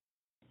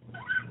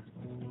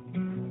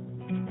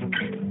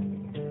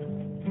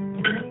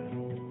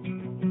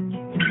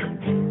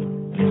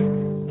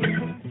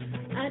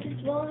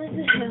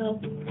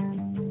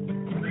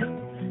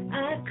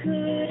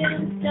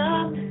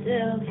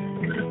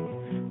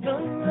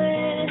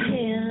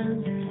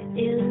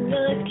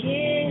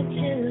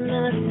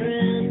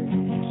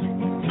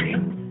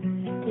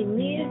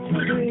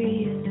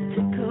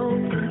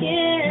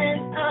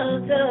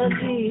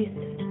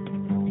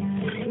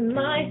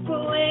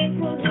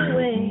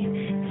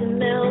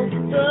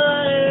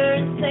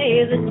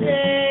every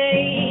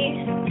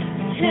day.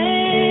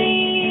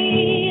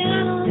 Hey,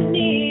 I don't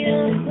need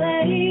a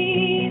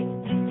place.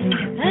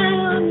 I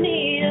don't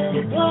need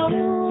a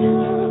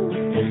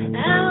phone.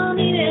 I don't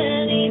need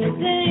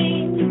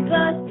anything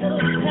but the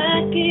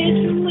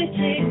package from which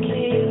it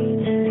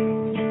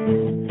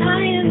came.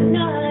 I am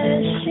not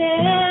a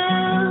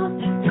shell.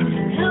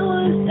 How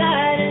was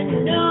I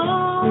to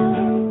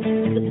know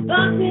the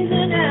box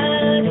isn't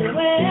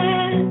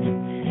adequate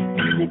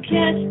to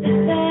catch the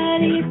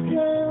fatty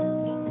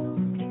flow?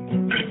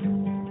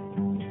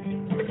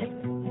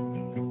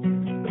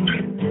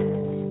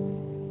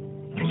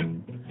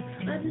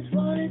 I just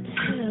wanted to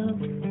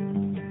help.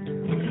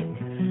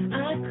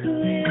 I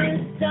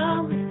couldn't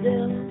stop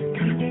myself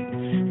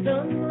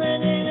from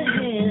lending a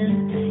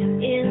hand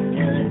in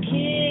the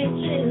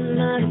kitchen,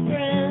 my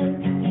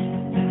friend.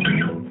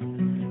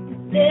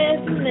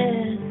 There's a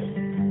mess.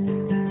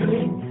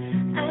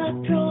 I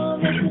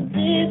promise I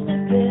did my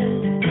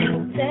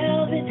best.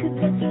 Salvage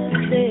is what's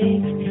at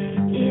stake.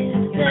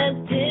 Is that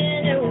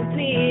dinner will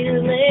be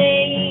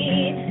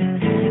delayed?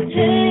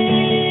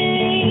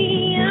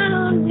 Hey, I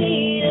don't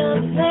need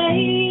a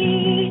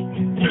plate.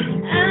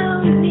 I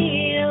don't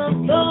need a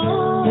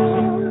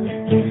phone.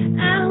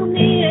 I don't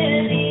need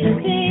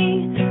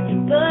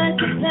anything but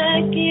the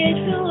package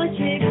from which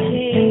it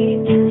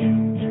came.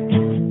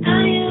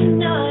 I am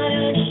not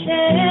a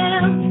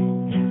shell.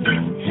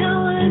 How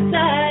was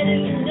I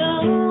to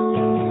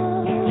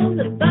know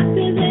the box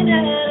isn't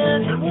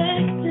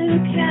adequate to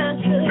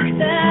catch the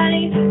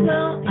fatty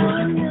flow?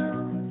 Oh no.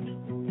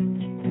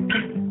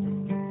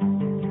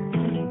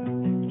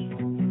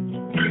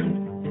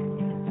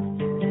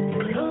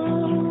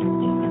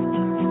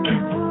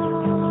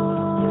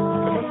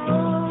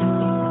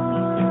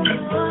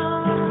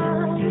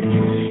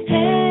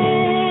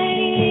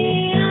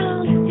 Hey, I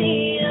don't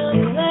need a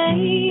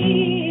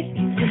place.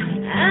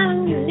 I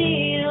don't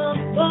need a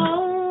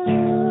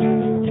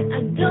phone.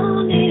 I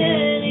don't need